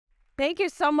Thank you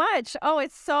so much. Oh,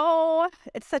 it's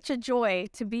such a joy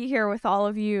to be here with all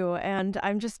of you. And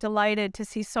I'm just delighted to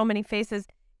see so many faces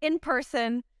in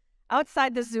person,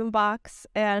 outside the Zoom box.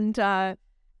 And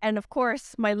of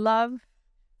course, my love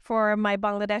for my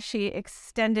Bangladeshi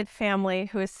extended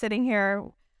family who is sitting here.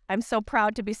 I'm so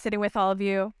proud to be sitting with all of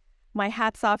you. My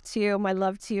hat's off to you, my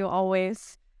love to you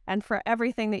always, and for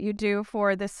everything that you do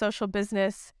for this social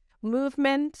business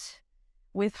movement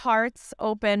with hearts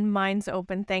open, minds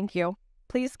open. Thank you.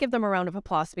 Please give them a round of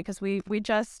applause because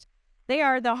they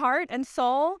are the heart and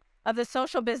soul of the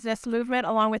social business movement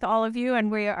along with all of you.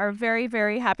 And we are very,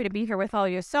 very happy to be here with all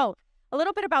of you. So a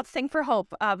little bit about Sing for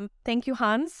Hope. Thank you,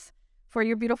 Hans, for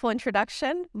your beautiful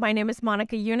introduction. My name is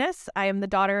Monica Yunus. I am the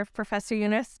daughter of Professor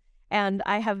Yunus, and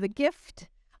I have the gift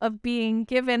of being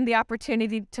given the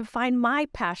opportunity to find my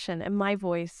passion and my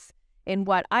voice in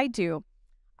what I do.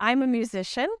 I'm a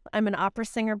musician. I'm an opera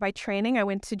singer by training. I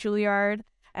went to Juilliard,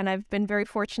 and I've been very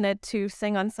fortunate to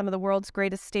sing on some of the world's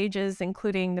greatest stages,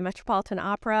 including the Metropolitan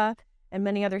Opera and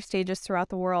many other stages throughout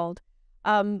the world.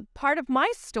 Part of my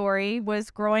story was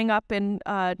growing up in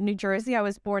New Jersey. I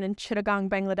was born in Chittagong,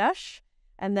 Bangladesh,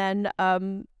 and then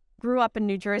grew up in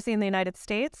New Jersey in the United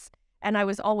States. And I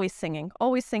was always singing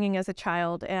as a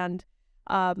child. And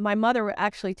my mother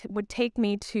actually would take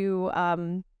me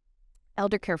to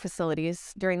elder care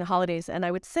facilities during the holidays, and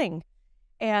I would sing.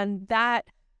 And that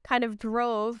kind of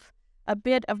drove a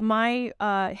bit of my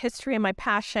history and my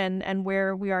passion and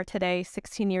where we are today,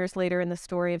 16 years later in the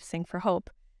story of Sing for Hope.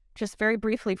 Just very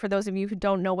briefly, for those of you who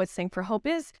don't know what Sing for Hope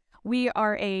is, we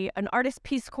are an artist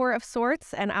Peace Corps of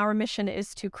sorts, and our mission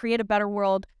is to create a better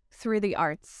world through the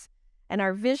arts. And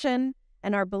our vision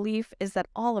and our belief is that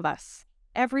all of us,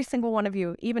 every single one of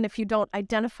you, even if you don't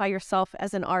identify yourself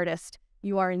as an artist,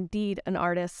 you are indeed an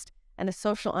artist and a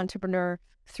social entrepreneur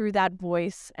through that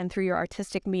voice and through your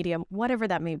artistic medium, whatever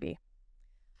that may be.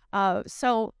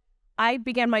 So I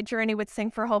began my journey with Sing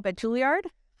for Hope at Juilliard.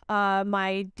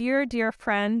 My dear, dear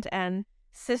friend and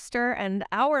sister and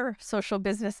our social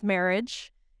business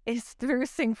marriage is through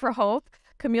Sing for Hope.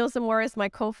 Camille Zamora is my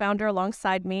co-founder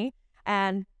alongside me.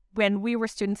 And when we were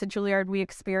students at Juilliard, we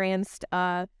experienced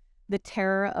the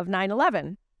terror of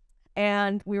 9/11.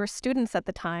 And we were students at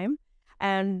the time.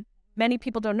 And many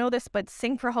people don't know this, but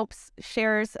Sing for Hope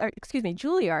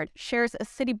Juilliard shares a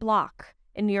city block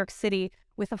in New York City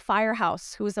with a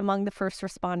firehouse who was among the first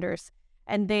responders.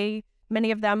 And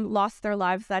many of them lost their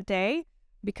lives that day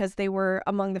because they were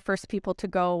among the first people to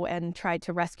go and try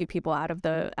to rescue people out of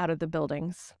the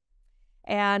buildings.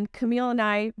 And Camille and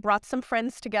I brought some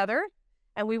friends together,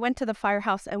 and we went to the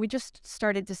firehouse and we just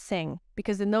started to sing,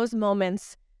 because in those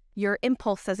moments, your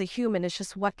impulse as a human is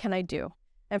just, what can I do?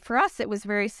 And for us, it was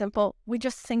very simple. We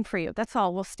just sing for you. That's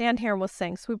all. We'll stand here and we'll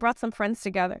sing. So we brought some friends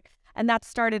together, and that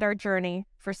started our journey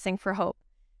for Sing for Hope.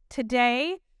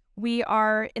 Today, we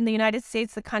are in the United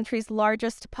States, the country's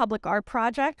largest public art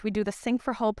project. We do the Sing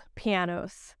for Hope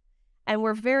pianos. And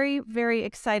we're very, very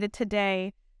excited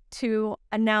today to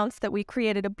announce that we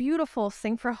created a beautiful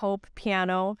Sing for Hope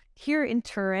piano here in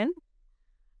Turin.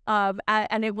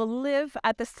 And it will live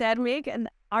at the Sedmig and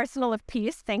Arsenal of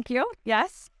Peace. Thank you.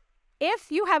 Yes.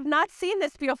 If you have not seen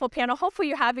this beautiful piano, hopefully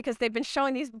you have, because they've been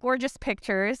showing these gorgeous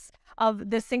pictures of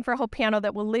the Sing for Hope piano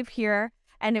that will live here.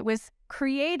 And it was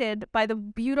created by the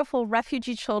beautiful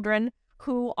refugee children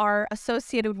who are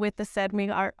associated with the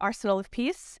Sedmig Arsenal of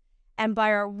Peace, and by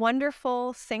our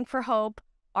wonderful Sing for Hope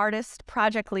artist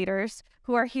project leaders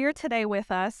who are here today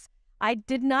with us. I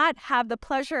did not have the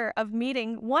pleasure of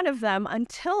meeting one of them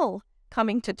until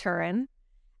coming to Turin,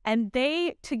 and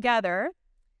they together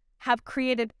have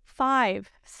created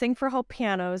 5 Sing for Hope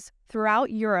pianos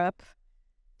throughout Europe,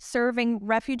 serving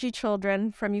refugee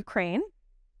children from Ukraine.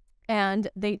 And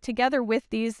they, together with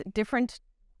these different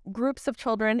groups of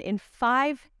children in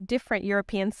 5 different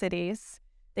European cities,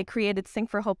 they created Sing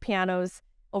for Hope pianos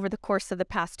over the course of the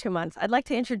past 2 months. I'd like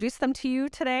to introduce them to you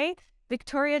today.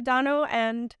 Victoria Dano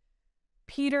and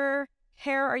Peter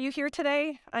Hare, are you here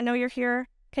today? I know you're here.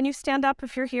 Can you stand up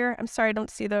if you're here? I'm sorry, I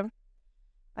don't see them.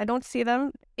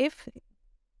 If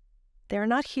they're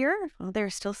not here, well, they're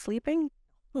still sleeping.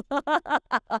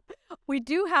 We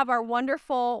do have our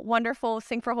wonderful, wonderful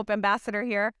Sing for Hope ambassador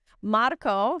here,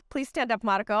 Marco. Please stand up,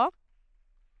 Marco.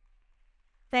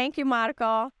 Thank you,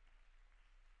 Marco.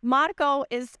 Marco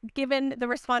is given the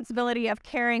responsibility of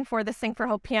caring for the Sing for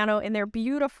Hope piano in their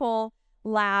beautiful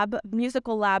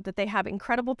musical lab that they have,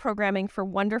 incredible programming for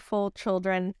wonderful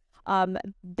children.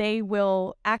 They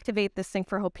will activate the Sing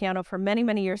for Hope piano for many,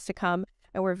 many years to come,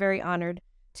 and we're very honored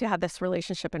to have this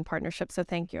relationship and partnership. So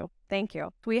thank you. Thank you.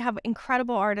 We have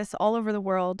incredible artists all over the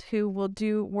world who will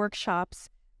do workshops,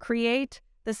 create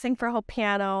the Sing for Hope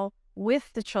piano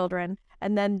with the children,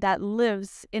 and then that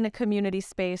lives in a community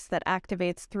space that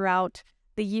activates throughout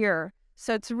the year.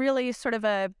 So it's really sort of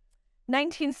a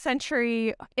 19th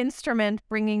century instrument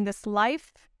bringing this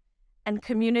life and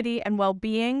community and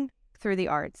well-being through the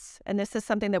arts. And this is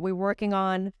something that we're working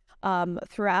on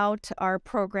throughout our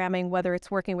programming, whether it's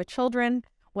working with children,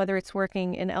 whether it's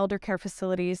working in elder care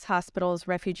facilities, hospitals,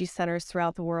 refugee centers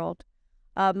throughout the world.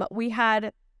 We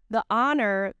had the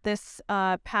honor this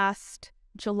past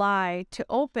July to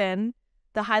open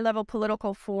the high-level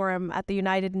political forum at the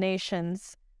United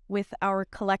Nations with our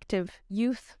collective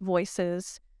youth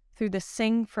voices through the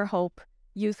Sing for Hope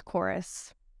Youth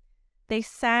Chorus. They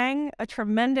sang a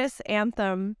tremendous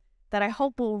anthem that I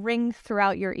hope will ring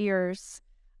throughout your ears.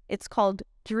 It's called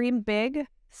Dream Big,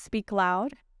 Speak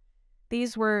Loud.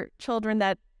 These were children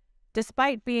that,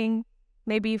 despite being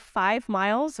maybe 5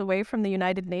 miles away from the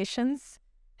United Nations,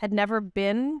 had never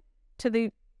been to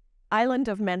the island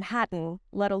of Manhattan,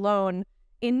 let alone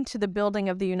into the building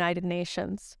of the United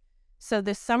Nations. So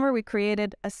this summer we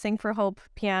created a Sing for Hope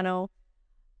piano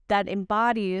that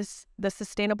embodies the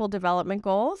Sustainable Development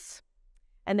Goals,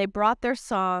 and they brought their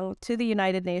song to the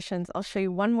United Nations. I'll show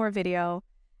you one more video,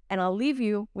 and I'll leave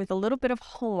you with a little bit of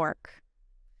homework.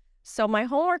 So my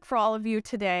homework for all of you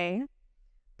today,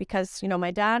 because,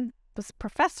 my dad was a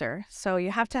professor, so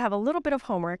you have to have a little bit of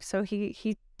homework. So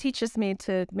he teaches me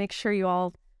to make sure you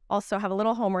all also have a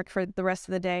little homework for the rest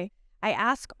of the day. I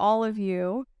ask all of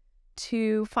you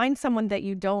to find someone that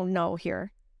you don't know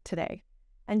here today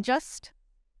and just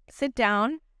sit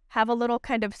down, have a little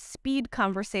kind of speed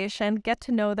conversation, get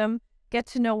to know them, get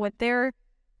to know what their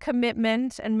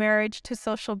commitment and marriage to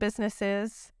social business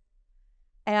is,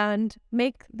 and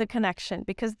make the connection.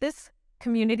 Because this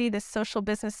community, this social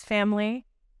business family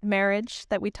marriage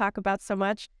that we talk about so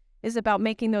much, is about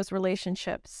making those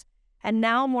relationships. And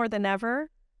now more than ever,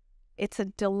 it's a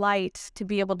delight to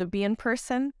be able to be in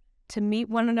person, to meet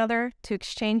one another, to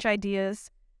exchange ideas,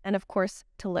 and of course,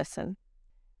 to listen.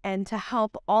 And to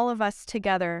help all of us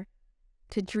together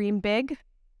to dream big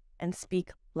and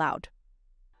speak loud.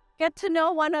 Get to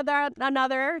know one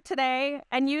another today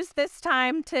and use this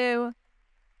time to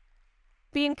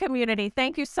be in community.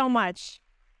 Thank you so much.